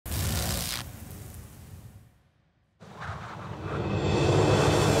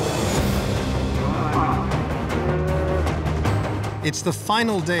It's the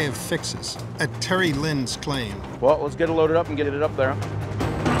final day of fixes at Terry Lynn's claim. Well, let's get it loaded up and get it up there.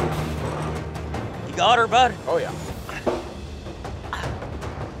 You got her, bud? Oh, yeah.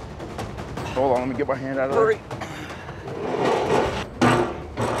 Hold on, let me get my hand out of there. Hurry.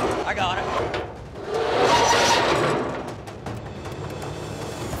 I got it.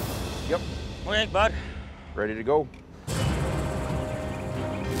 Yep. What do you think, bud? Ready to go.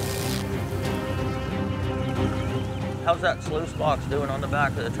 How's that sluice box doing on the back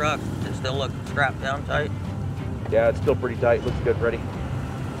of the truck? Does it still look strapped down tight? Yeah, it's still pretty tight. Looks good, Freddy.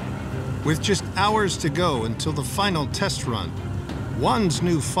 With just hours to go until the final test run, Juan's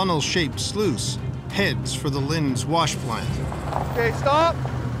new funnel-shaped sluice heads for the Lynn's wash plant. Okay, stop.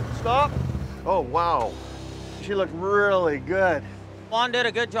 Stop. Oh, wow. She looked really good. Juan did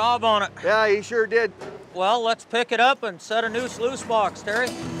a good job on it. Yeah, he sure did. Well, let's pick it up and set a new sluice box, Terry.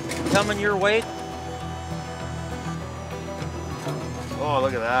 Coming your way. Oh,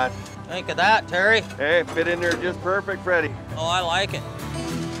 look at that. Think of that, Terry. Hey, fit in there just perfect, Freddy. Oh, I like it.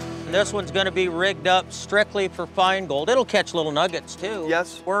 And this one's gonna be rigged up strictly for fine gold. It'll catch little nuggets too.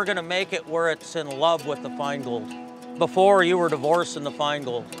 Yes. We're gonna make it where it's in love with the fine gold. Before, you were divorcing the fine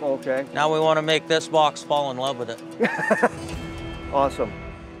gold. Okay. Now we wanna make this box fall in love with it. Awesome.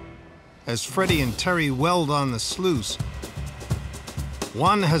 As Freddy and Terry weld on the sluice,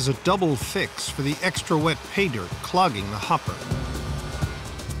 Juan has a double fix for the extra wet pay dirt clogging the hopper.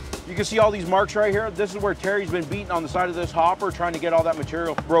 You can see all these marks right here. This is where Terry's been beating on the side of this hopper, trying to get all that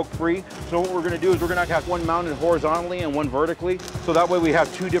material broke free. So what we're gonna do is we're gonna have one mounted horizontally and one vertically. So that way we have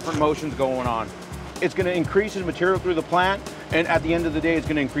two different motions going on. It's gonna increase his material through the plant, and at the end of the day, it's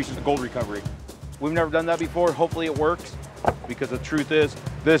gonna increase his gold recovery. We've never done that before. Hopefully it works, because the truth is,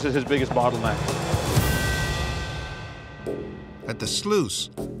 this is his biggest bottleneck. At the sluice,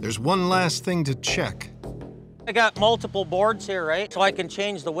 there's one last thing to check. I got multiple boards here, right? So I can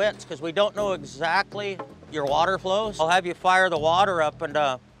change the widths because we don't know exactly your water flows. I'll have you fire the water up and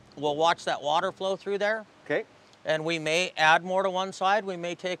we'll watch that water flow through there. Okay. And we may add more to one side, we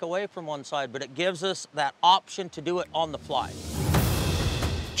may take away from one side, but it gives us that option to do it on the fly.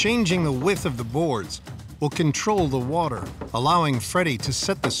 Changing the width of the boards will control the water, allowing Freddy to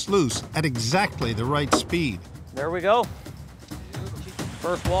set the sluice at exactly the right speed. There we go.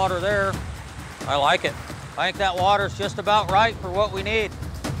 First water there. I like it. I think that water's just about right for what we need.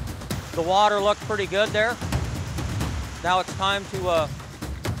 The water looked pretty good there. Now it's time to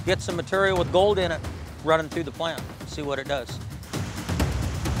get some material with gold in it running through the plant, see what it does.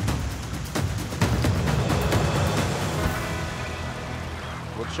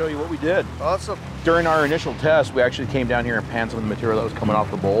 Let's show you what we did. Awesome. During our initial test, we actually came down here and panned some of the material that was coming off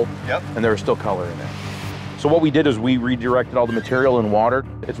the bowl. Yep. And there was still color in it. So what we did is we redirected all the material in water.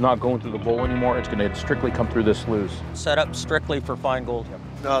 It's not going through the bowl anymore. It's gonna strictly come through this sluice. Set up strictly for fine gold.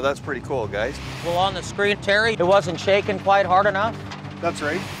 No, that's pretty cool, guys. Well, on the screen, Terry, it wasn't shaking quite hard enough, That's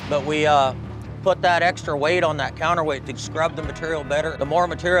right. but we put that extra weight on that counterweight to scrub the material better. The more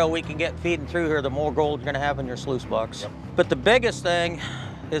material we can get feeding through here, the more gold you're gonna have in your sluice box. Yep. But the biggest thing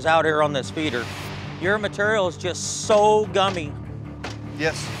is out here on this feeder. Your material is just so gummy.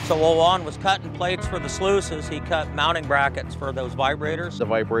 Yes. So while Juan was cutting plates for the sluices, he cut mounting brackets for those vibrators. The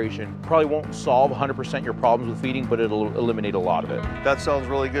vibration probably won't solve 100% your problems with feeding, but it'll eliminate a lot of it. That sounds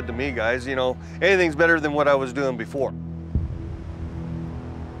really good to me, guys. You know, anything's better than what I was doing before.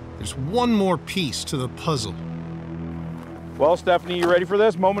 There's one more piece to the puzzle. Well, Stephanie, you ready for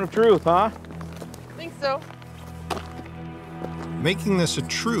this? Moment of truth, huh? I think so. Making this a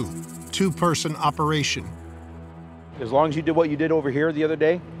true two-person operation. As long as you did what you did over here the other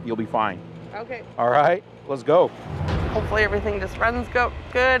day, you'll be fine. Okay. All right, let's go. Hopefully everything just runs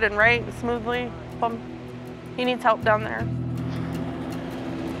good and right and smoothly. He needs help down there.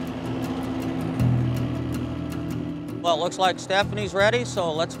 Well, it looks like Stephanie's ready,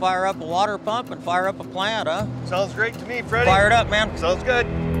 so let's fire up a water pump and fire up a plant, huh? Sounds great to me, Freddy. Fire it up, man. Sounds good.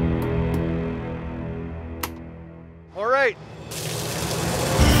 All right.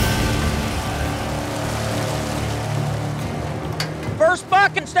 First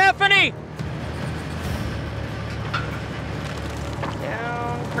bucket, Stephanie!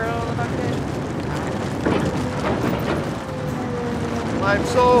 Down, curl the bucket. I'm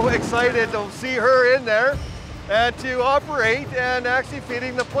so excited to see her in there and to operate and actually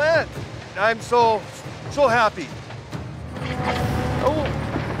feeding the plant. I'm so happy. Oh,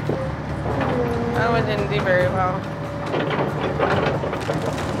 that one didn't do very well.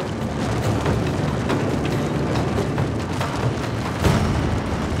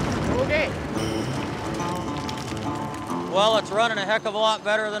 Okay. Well, it's running a heck of a lot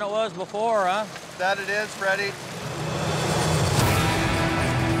better than it was before, huh? That it is, Freddy.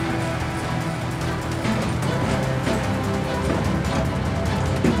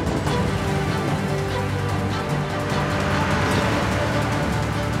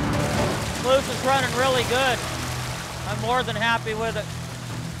 It's running really good. I'm more than happy with it.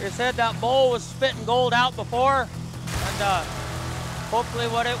 They said that bowl was spitting gold out before, and hopefully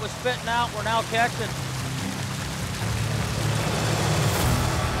what it was spitting out, we're now catching.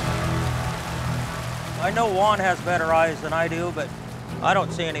 I know Juan has better eyes than I do, but I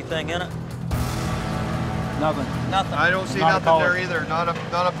don't see anything in it. Nothing. Nothing. I don't see Not a nothing there color. either. Not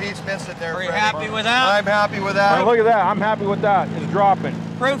a piece missing there. Are you Freddy. happy with that? I'm happy with that. Look at that. I'm happy with that. It's dropping.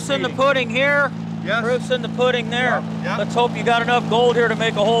 Proof's in the pudding here. Yes. Proof's in the pudding there. Yeah. Let's hope you got enough gold here to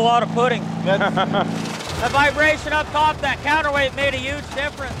make a whole lot of pudding. The vibration up top, that counterweight made a huge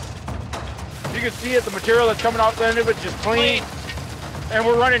difference. You can see it, the material that's coming off the end of it just clean. And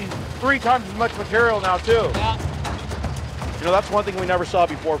we're running 3 times as much material now too. Yeah. You know, that's one thing we never saw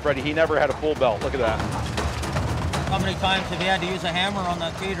before, Freddie. He never had a full belt. Look at that. How many times have you had to use a hammer on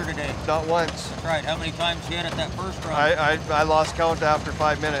that feeder today? Not once. That's right. How many times you hit it that first run? I lost count after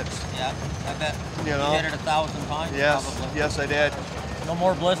 5 minutes. Yeah, I bet. You know? hit it 1,000 times Yes. probably. Yes, I did. No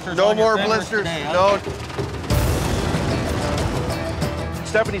more blisters No on your more fingers blisters. today, huh? No.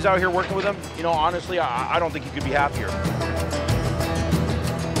 Stephanie's out here working with him. You know, honestly, I don't think you could be happier.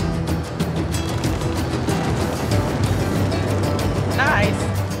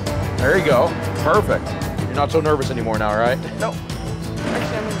 Nice. There you go. Perfect. You're not so nervous anymore now, right? Nope.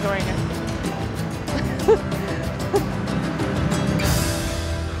 Actually, I'm enjoying it.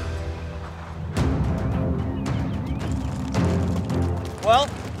 Well,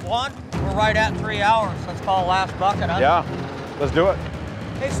 Juan, we're right at 3 hours. Let's call last bucket, huh? Yeah. Let's do it.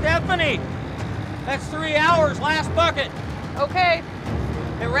 Hey, Stephanie, that's 3 hours, last bucket. Okay.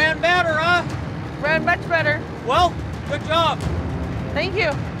 It ran better, huh? Ran much better. Well, good job. Thank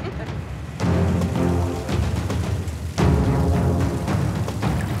you.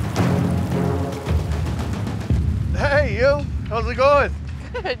 Hey, you. How's it going?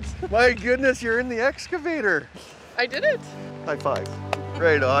 Good. My goodness, you're in the excavator. I did it. High five.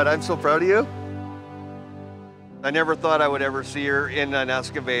 Right on. I'm so proud of you. I never thought I would ever see her in an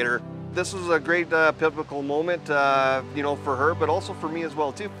excavator. This was a great pivotal moment, you know, for her, but also for me as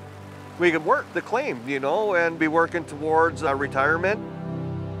well, too. We could work the claim, you know, and be working towards retirement.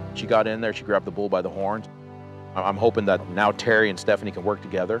 She got in there, she grabbed the bull by the horns. I'm hoping that now Terry and Stephanie can work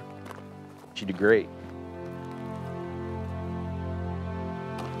together. She did great.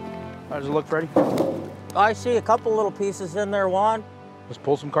 How does it look, Freddie? I see a couple little pieces in there, Juan. Let's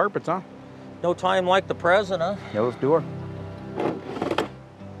pull some carpets, huh? No time like the present, huh? Yeah, let's do her.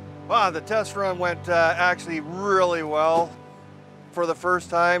 Wow, the test run went actually really well. For the first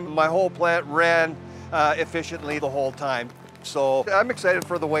time, my whole plant ran efficiently the whole time. So I'm excited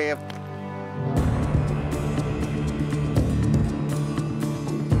for the weigh-in.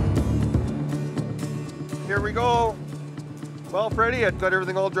 Here we go. Well, Freddie, I've got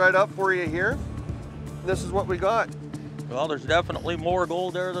everything all dried up for you here. This is what we got. Well, there's definitely more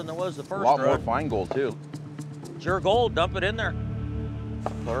gold there than there was the first A lot more run. fine gold, too. It's your gold, dump it in there.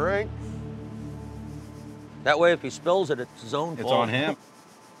 All right. That way, if he spills it, it's his own fault. him.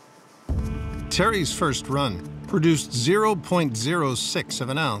 Terry's first run produced 0.06 of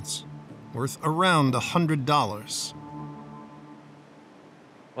an ounce, worth around $100.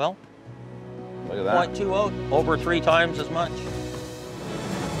 Well, Look at that. 0.20, over 3 times as much.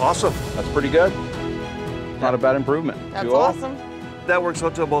 Awesome. That's pretty good. Not a bad improvement. That's 2-0. awesome. That works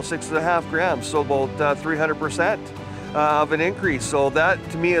out to about 6.5 grams, so about 300% of an increase. So that,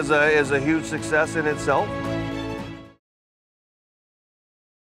 to me, is a huge success in itself.